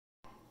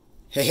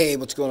Hey,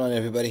 what's going on,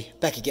 everybody?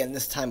 Back again,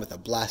 this time with a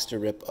blaster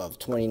rip of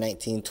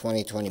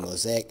 2019-2020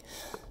 Mosaic.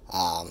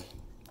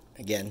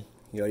 Again,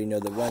 you already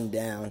know the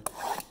rundown.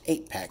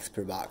 8 packs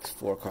per box,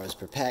 4 cards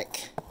per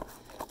pack.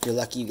 If you're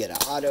lucky, you get an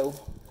auto.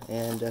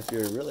 And if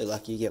you're really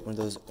lucky, you get one of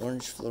those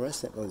orange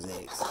fluorescent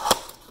mosaics.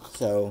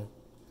 So,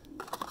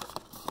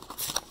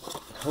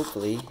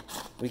 hopefully,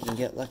 we can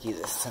get lucky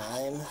this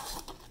time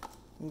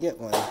and get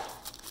one.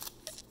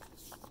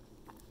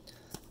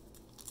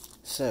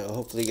 So,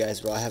 hopefully you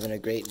guys are all having a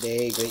great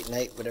day, great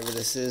night, whatever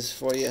this is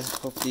for you.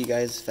 Hopefully you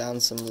guys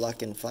found some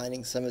luck in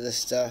finding some of this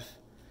stuff.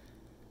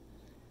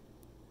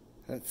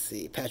 Let's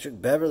see,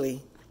 Patrick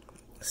Beverly,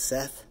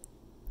 Seth,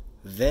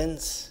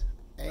 Vince,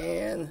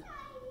 and...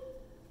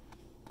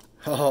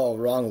 oh,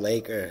 wrong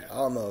Laker.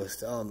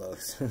 Almost.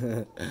 Almost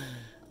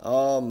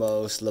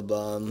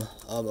LeBum.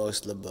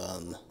 Almost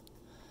LeBum.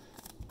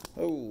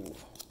 Oh.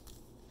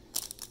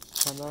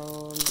 Come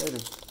on, baby.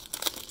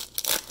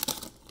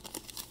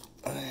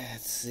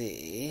 Let's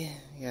see.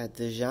 You got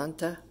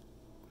DeJounte,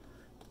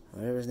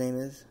 whatever his name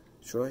is,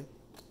 Troy.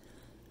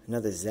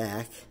 Another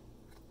Zach,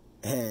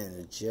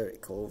 and a Jarrett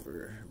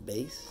Culver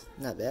base.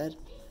 Not bad.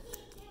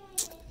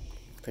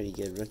 Pretty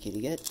good rookie to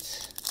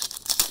get.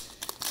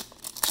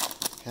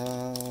 Come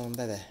on,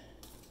 baby.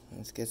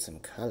 Let's get some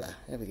color.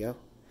 There we go.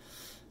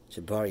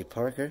 Jabari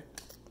Parker,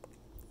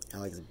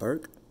 Alex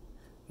Burke,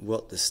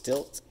 Wilt the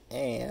Stilt,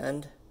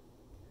 and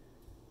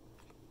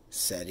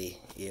Seti.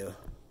 Ew.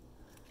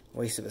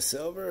 Waste of a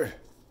silver,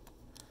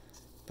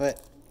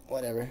 but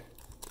whatever.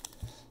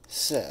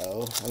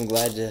 So I'm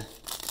glad the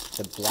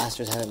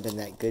blasters haven't been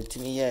that good to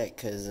me yet,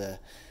 because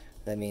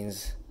that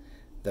means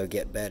they'll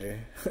get better.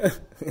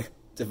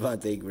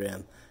 Devontae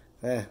Graham,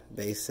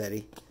 base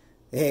Seti.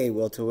 Hey,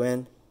 Will to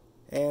win,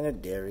 and a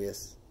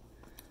Darius.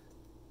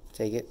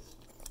 Take it.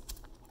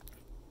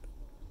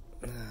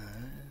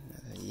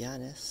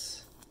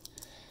 Giannis.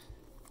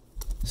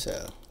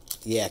 So.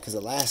 Yeah, because the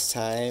last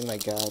time I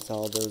got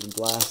all those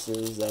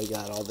blasters, I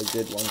got all the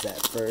good ones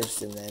at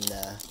first, and then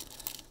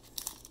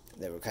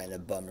they were kind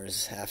of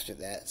bummers after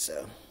that.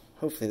 So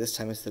hopefully this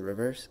time it's the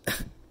reverse.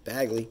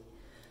 Bagley,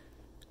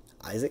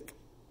 Isaac,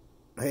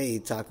 hey,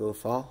 Taco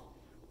Fall,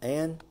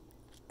 and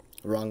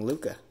wrong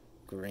Luca,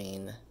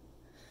 green.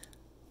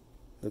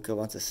 Luca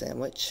wants a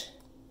sandwich.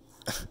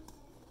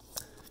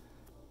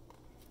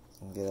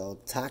 Good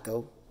old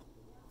Taco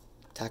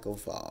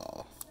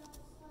Fall.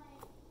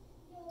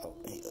 Oh,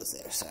 he goes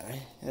there,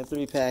 sorry. I have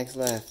 3 packs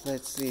left.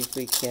 Let's see if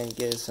we can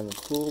get some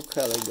cool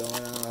color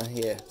going on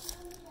here.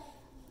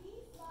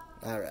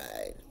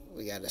 Alright,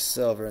 we got a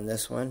silver in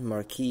this one.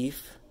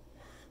 Markeith,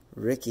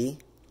 Ricky,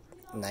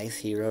 nice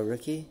hero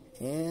rookie,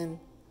 and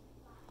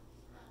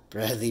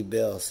Bradley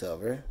Bill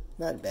silver.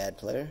 Not a bad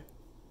player.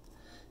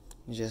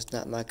 Just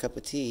not my cup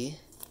of tea.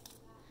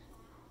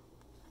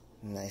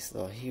 Nice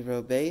little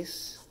hero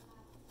base.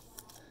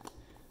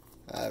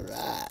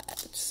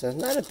 Alright, so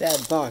not a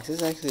bad box.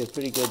 This is actually a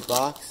pretty good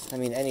box. I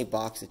mean, any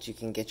box that you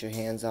can get your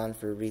hands on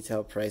for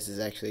retail price is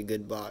actually a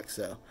good box.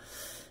 So,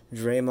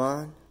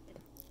 Draymond,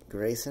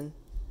 Grayson,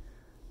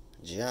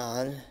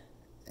 John,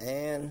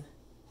 and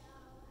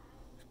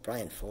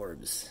Brian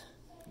Forbes,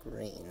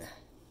 green.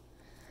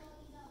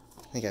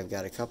 I think I've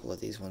got a couple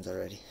of these ones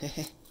already.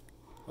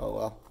 Oh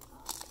well.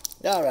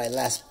 Alright,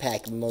 last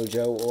pack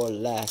mojo, or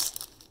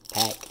last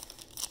pack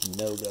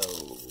no-go.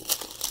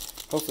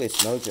 Hopefully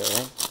it's mojo,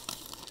 right?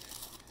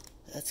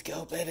 Let's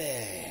go,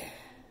 baby.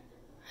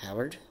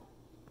 Howard.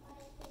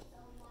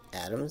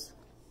 Adams.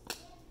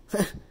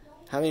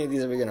 How many of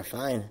these are we going to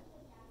find?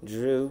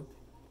 Drew.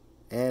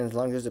 And as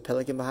long as there's a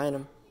Pelican behind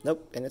him.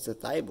 Nope, and it's a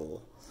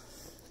Thibault.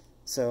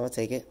 So I'll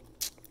take it.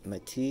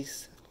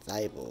 Matisse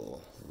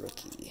Thibault,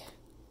 rookie.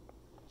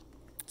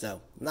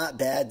 So, not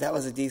bad. That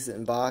was a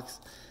decent box.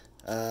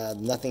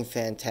 Nothing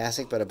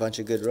fantastic, but a bunch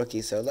of good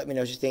rookies. So let me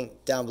know what you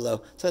think down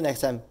below. Till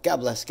next time, God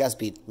bless,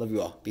 Godspeed. Love you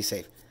all. Be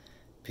safe.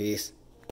 Peace.